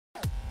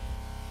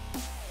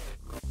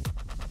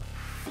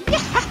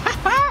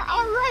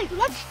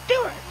Let's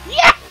do it!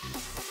 Yeah!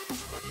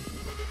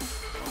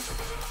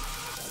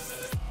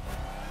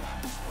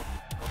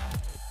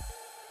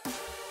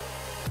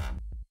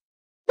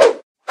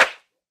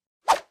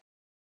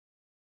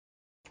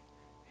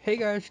 Hey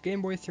guys,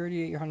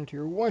 GameBoy3800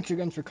 here once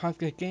again for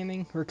Conflict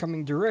Gaming. We're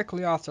coming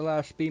directly off the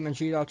last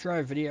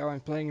BeamNG.Drive video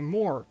and playing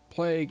more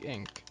Plague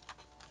Inc.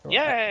 So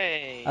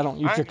Yay! I don't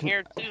I'm usually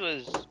here too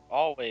as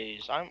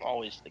always. I'm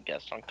always the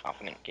guest on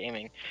Confident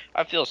Gaming.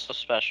 I feel so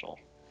special.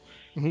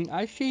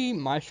 I see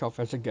myself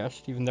as a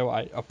guest, even though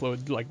I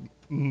upload like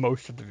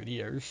most of the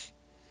videos.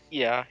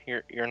 Yeah,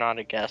 you're not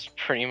a guest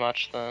pretty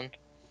much then.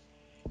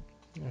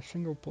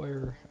 Single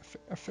player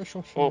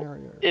official Well,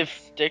 scenarios.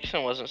 if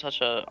Dixon wasn't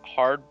such a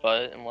hard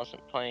butt and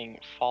wasn't playing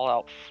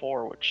Fallout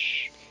 4,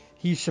 which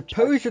He's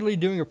supposedly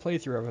doing a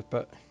playthrough of it,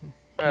 but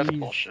that's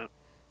bullshit.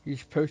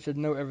 he's posted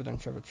no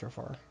evidence of it so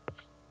far.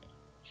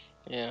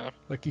 Yeah.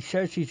 Like, he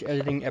says he's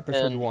editing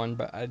episode And 1,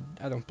 but I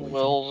don't believe him.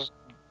 Will's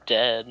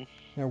dead.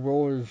 Now,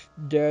 Will is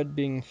dead,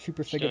 being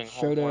super He's thick at doing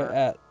soda homework.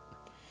 at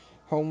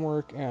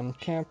homework and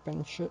camp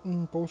and shit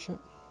and bullshit.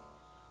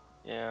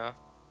 Yeah.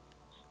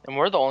 And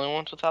we're the only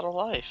ones without a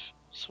life.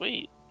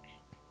 Sweet.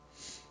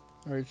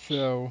 Alright,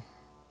 so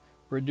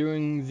we're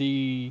doing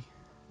the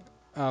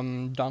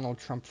Donald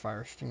Trump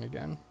virus thing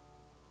again.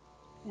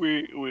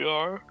 We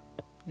are?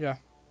 Yeah.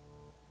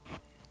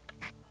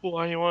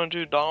 Why do you want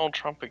to do Donald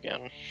Trump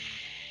again?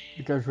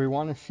 Because we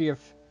want to see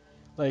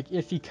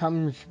if he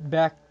comes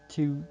back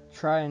to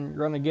try and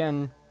run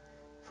again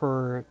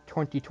for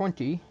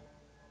 2020,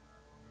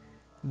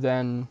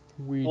 then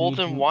we Well, need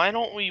then to... why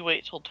don't we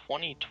wait till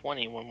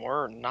 2020 when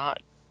we're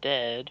not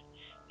dead,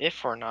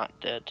 if we're not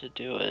dead, to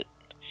do it?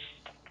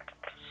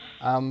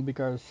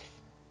 Because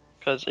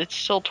it's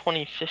still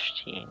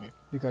 2015.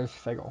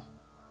 Fagel.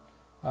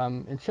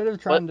 Instead of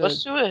trying to...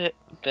 Let's do a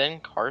Ben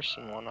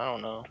Carson one. I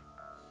don't know.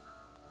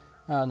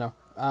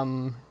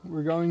 No.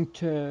 We're going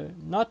to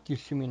not do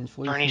Simeon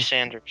Bernie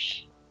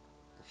Sanders.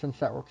 since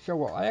that works so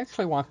well. I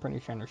actually want Bernie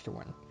Sanders to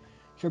win.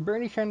 So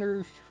Bernie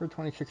Sanders for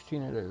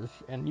 2016 it is,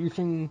 and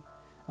using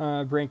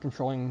brain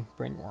controlling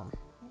brain worm.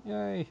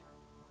 Yay.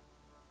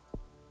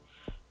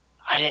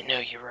 I didn't know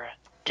you were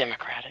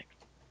Democratic.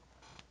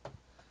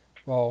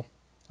 Well,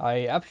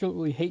 I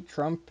absolutely hate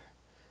Trump,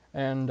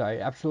 and I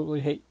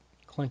absolutely hate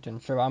Clinton,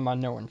 so I'm on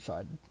no one's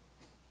side.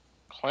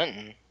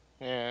 Clinton?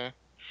 Yeah.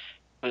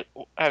 But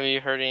have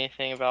you heard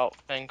anything about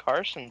Ben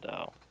Carson,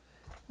 though?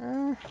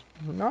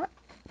 Not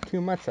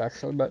too much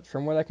actually, but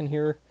from what I can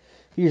hear,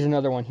 he's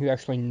another one who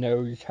actually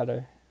knows how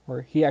to,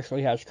 or he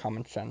actually has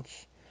common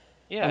sense.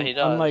 Yeah, he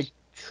Unlike does.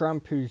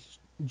 Trump, who's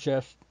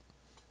just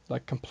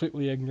like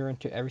completely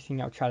ignorant to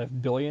everything outside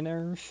of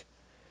billionaires,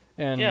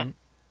 Yeah. and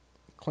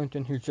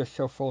Clinton, who's just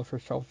so full of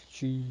herself,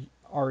 she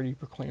already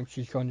proclaimed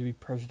she's going to be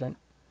president,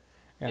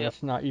 and Yep.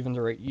 it's not even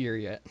the right year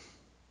yet.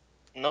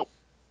 Nope.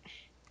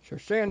 So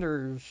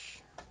Sanders,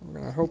 I'm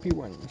gonna hope he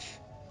wins.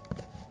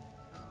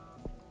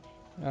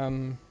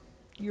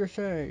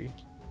 USA.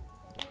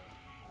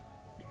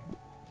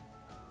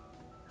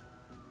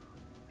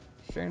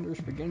 Sanders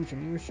begins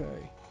in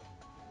USA.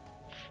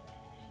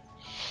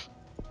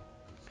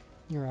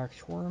 Iraq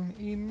swarm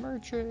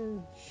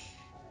emerges.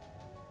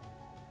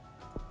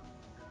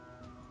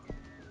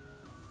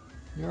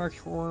 Iraq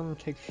swarm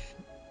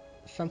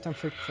sometimes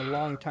takes a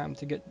long time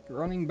to get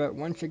running, but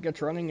once it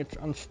gets running, it's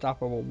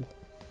unstoppable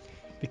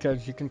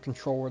because you can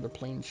control where the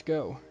planes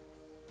go.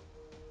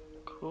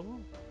 Cool.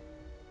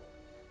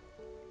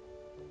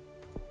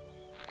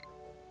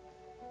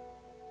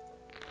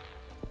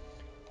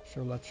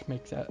 So let's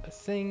make that a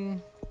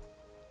thing.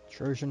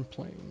 Trojan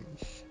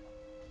planes.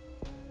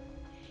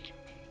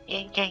 So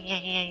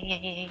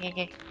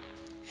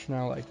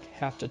now, like,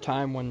 half the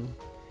time when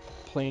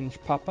planes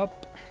pop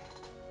up,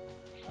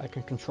 I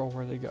can control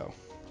where they go.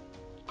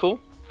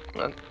 Cool.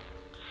 That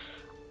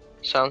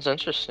sounds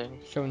interesting.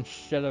 So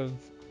instead of,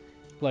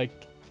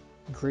 like,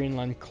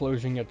 Greenland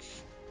closing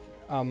its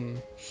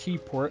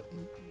seaport,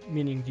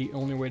 meaning the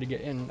only way to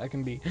get in, I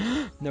can be,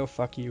 no,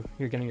 fuck you,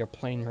 you're getting a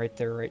plane right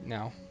there right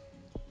now.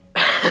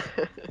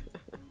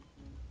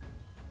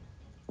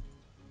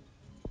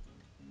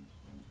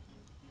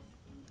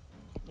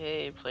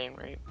 Yay, plane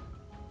rape.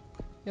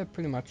 Yeah,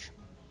 pretty much.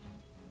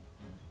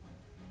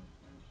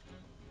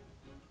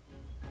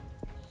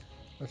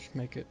 Let's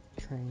make it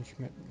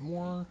transmit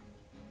more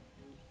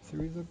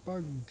through the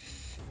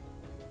bugs.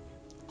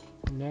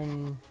 And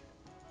then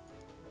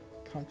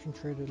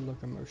concentrated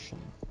locomotion.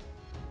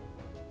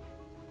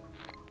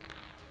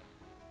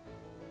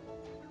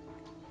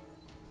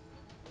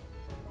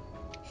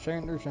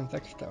 Sanders and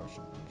Vex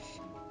thousands.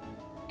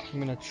 I'm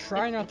gonna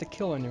try not to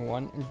kill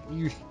anyone and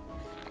use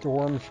the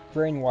worm's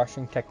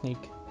brainwashing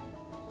technique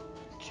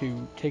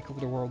to take over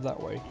the world that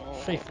way,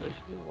 safely. If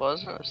he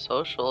wasn't a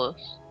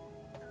socialist.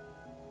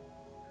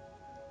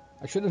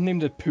 I should have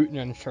named it Putin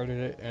and started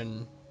it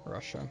in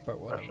Russia, but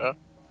whatever. Russia.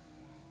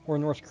 Or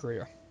North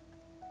Korea.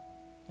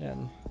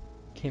 And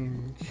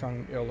Kim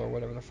Jong-il or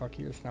whatever the fuck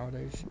he is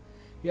nowadays.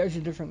 He has a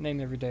different name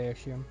every day, I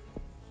see him.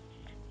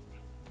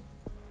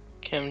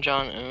 Kim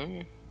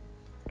Jong-un.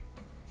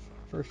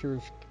 First there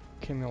was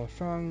Kim Il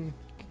Sung,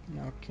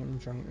 now Kim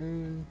Jong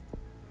Un,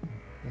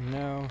 and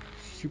now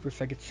Super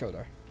Faggot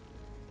Soda.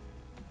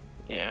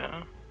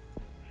 Yeah.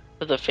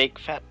 With a fake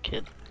fat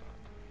kid.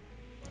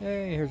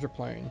 Hey, here's a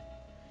plane.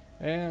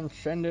 And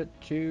send it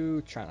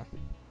to China.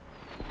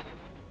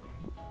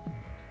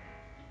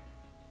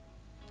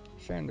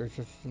 Sanders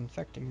is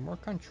infecting more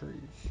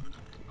countries.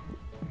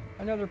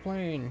 Another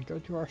plane, go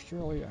to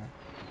Australia.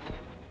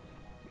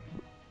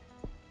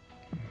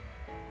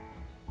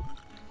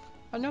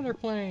 Another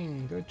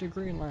plane, go to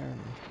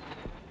Greenland.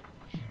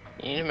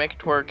 You need to make it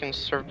to where it can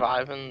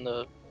survive in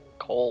the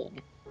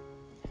cold.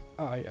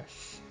 Ah,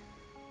 yes.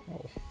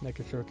 We'll make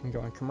it so it can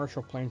go on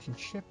commercial planes and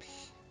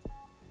ships.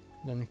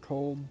 Then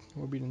cold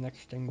will be the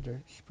next thing to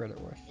spread it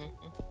with.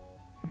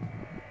 Mm-hmm.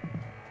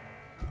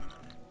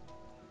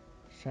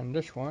 Send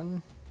this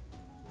one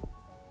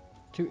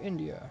to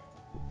India.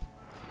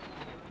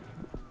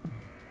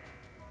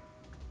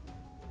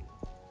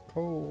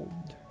 Cold.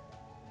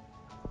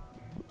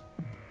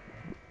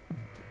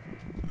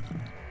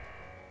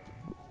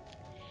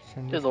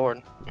 Send Good this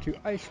one lord. to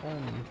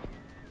Iceland.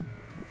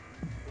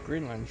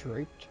 Greenland's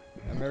raped.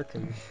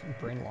 America's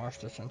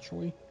brainwashed,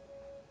 essentially.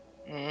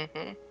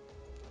 Mm-hmm.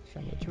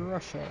 Send it to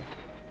Russia.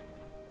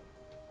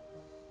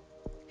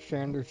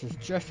 Sanders is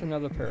just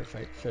another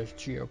parasite, says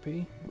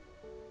GOP.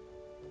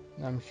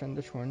 Now send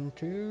this one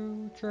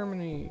to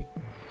Germany.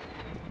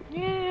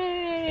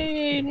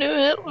 Yay! New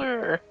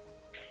Hitler!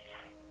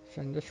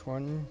 Send this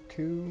one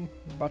to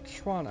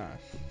Botswana,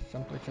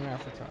 someplace in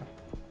Africa.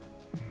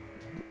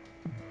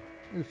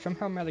 Ooh,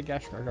 somehow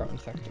Madagascar got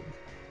infected.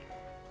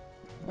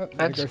 Oh,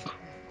 That's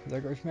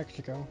there goes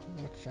Mexico.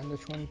 Let's send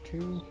this one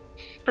to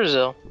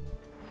Brazil.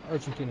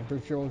 Argentina.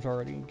 Brazil is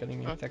already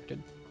getting Huh?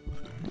 infected.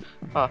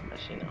 Oh, I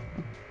see now.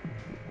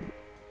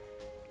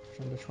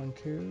 Send this one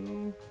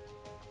to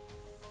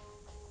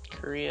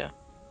Korea.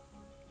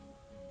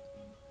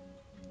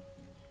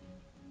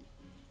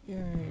 yay,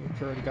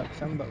 it's already got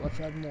some, but let's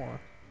add more.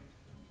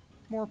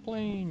 More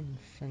planes.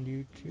 Send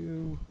you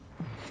to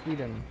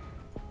Sweden.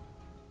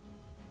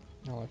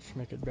 Now let's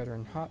make it better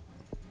and hot.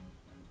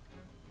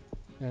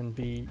 And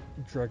be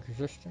drug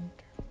resistant.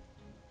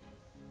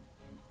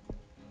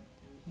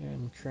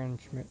 And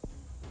transmit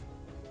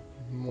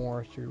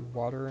more through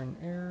water and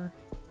air.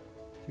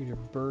 Through the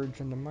birds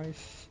and the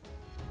mice.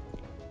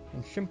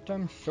 And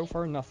symptoms, so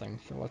far nothing.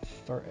 So let's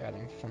start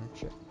adding some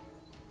shit.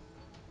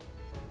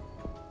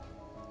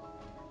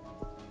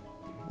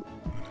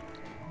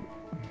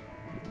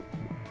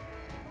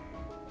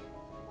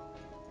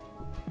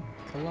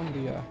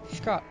 Colombia.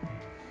 Scott.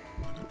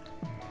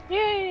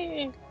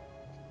 Yay!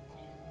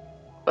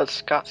 But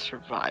Scott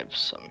survives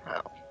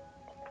somehow.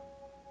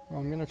 Well,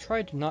 I'm gonna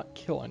try to not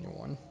kill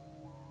anyone.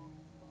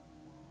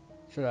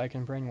 So that I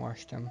can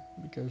brainwash them.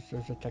 Because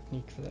there's a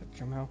technique for that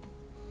somehow.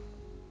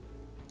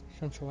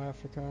 Central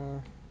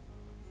Africa.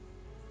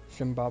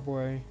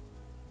 Zimbabwe.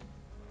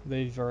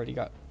 They've already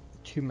got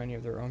too many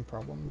of their own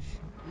problems.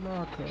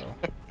 Morocco.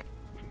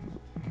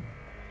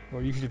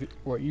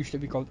 What used to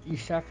be called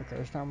East Africa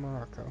is now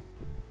Morocco.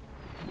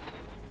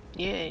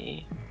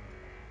 Yay!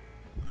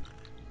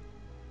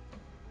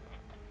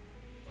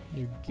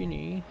 New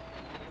Guinea.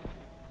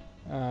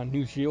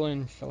 New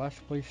Zealand's the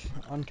last place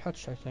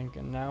untouched, I think,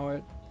 and now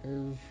it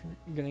is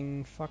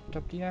getting fucked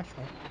up the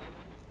asshole.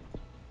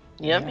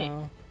 And Yummy.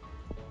 now,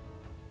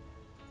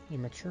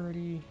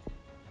 immaturity,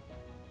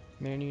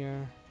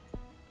 mania,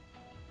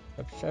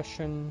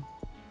 obsession,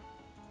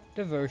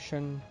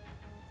 devotion,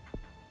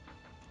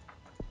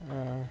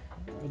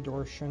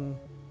 adoration,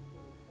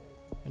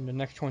 and the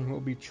next one will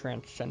be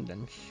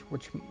transcendence,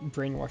 which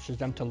brainwashes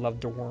them to love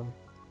the worm.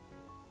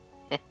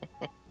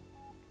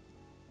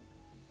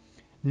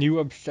 New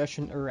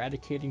obsession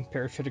eradicating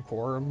parasitic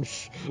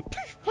worms.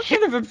 What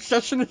kind of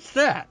obsession is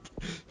that?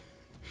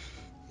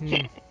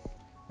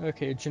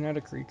 Okay,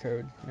 genetic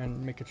recode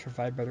and make it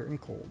survive better in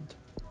cold.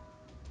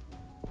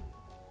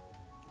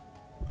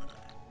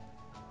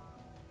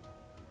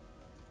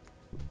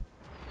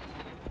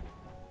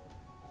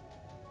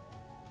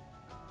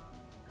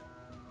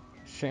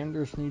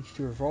 Sanders needs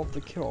to evolve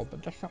to kill,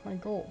 but that's not my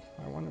goal.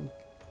 I want him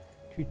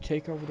to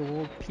take over the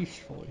world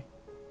peacefully.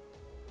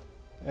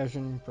 As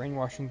in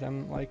brainwashing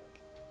them like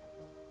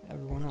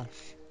everyone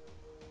else.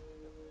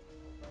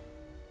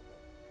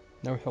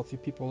 No healthy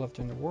people left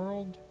in the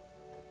world.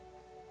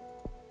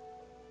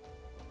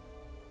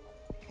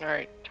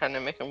 Alright, time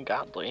to make him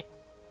godly.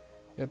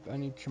 Yep, I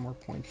need some more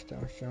points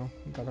though, so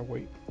gotta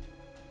wait.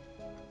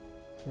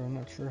 So I'm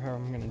not sure how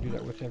I'm gonna do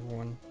that with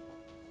everyone.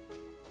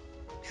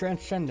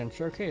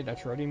 Transcendence, okay,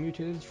 that's already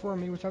mutated for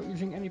me without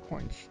using any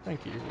points.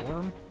 Thank you,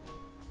 worm.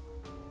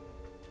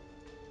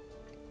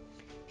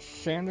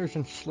 Sanders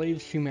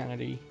enslaves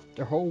humanity.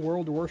 The whole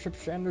world worships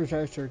Sanders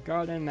as their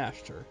god and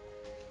master.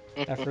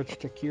 Efforts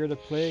to cure the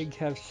plague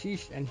have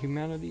ceased, and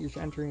humanity is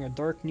entering a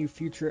dark new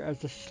future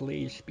as a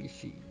slave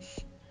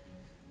species.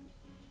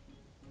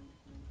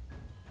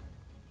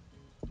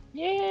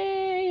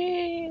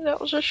 Yay! That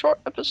was a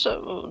short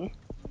episode.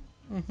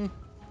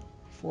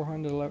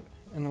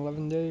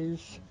 411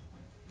 days.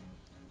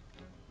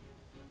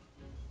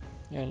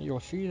 and you'll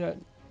see that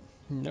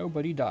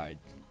nobody died.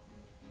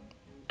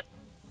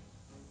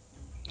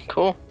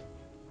 Cool.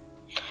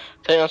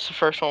 I think that's the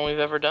first one we've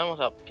ever done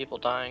without people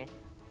dying.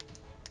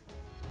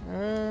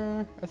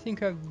 I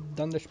think I've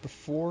done this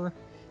before,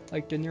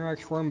 like the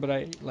Neurax worm, but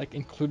I like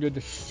included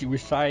the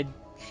suicide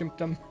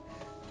symptom,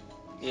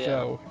 Yeah.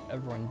 so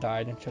everyone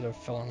died instead of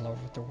fell in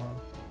love with the worm.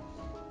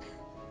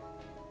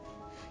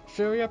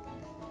 So yep,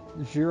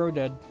 0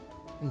 dead,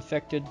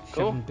 infected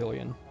Cool. 7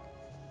 billion.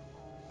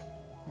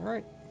 All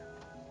right.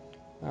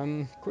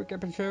 Quick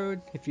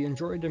episode. If you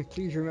enjoyed, then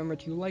please remember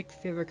to like,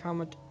 favorite,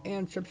 comment,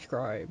 and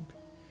subscribe.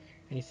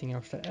 Anything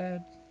else to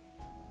add?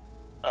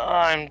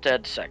 I'm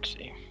dead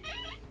sexy.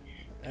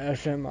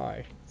 As am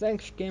I.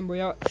 Thanks, Game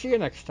Boy out. See you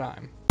next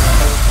time.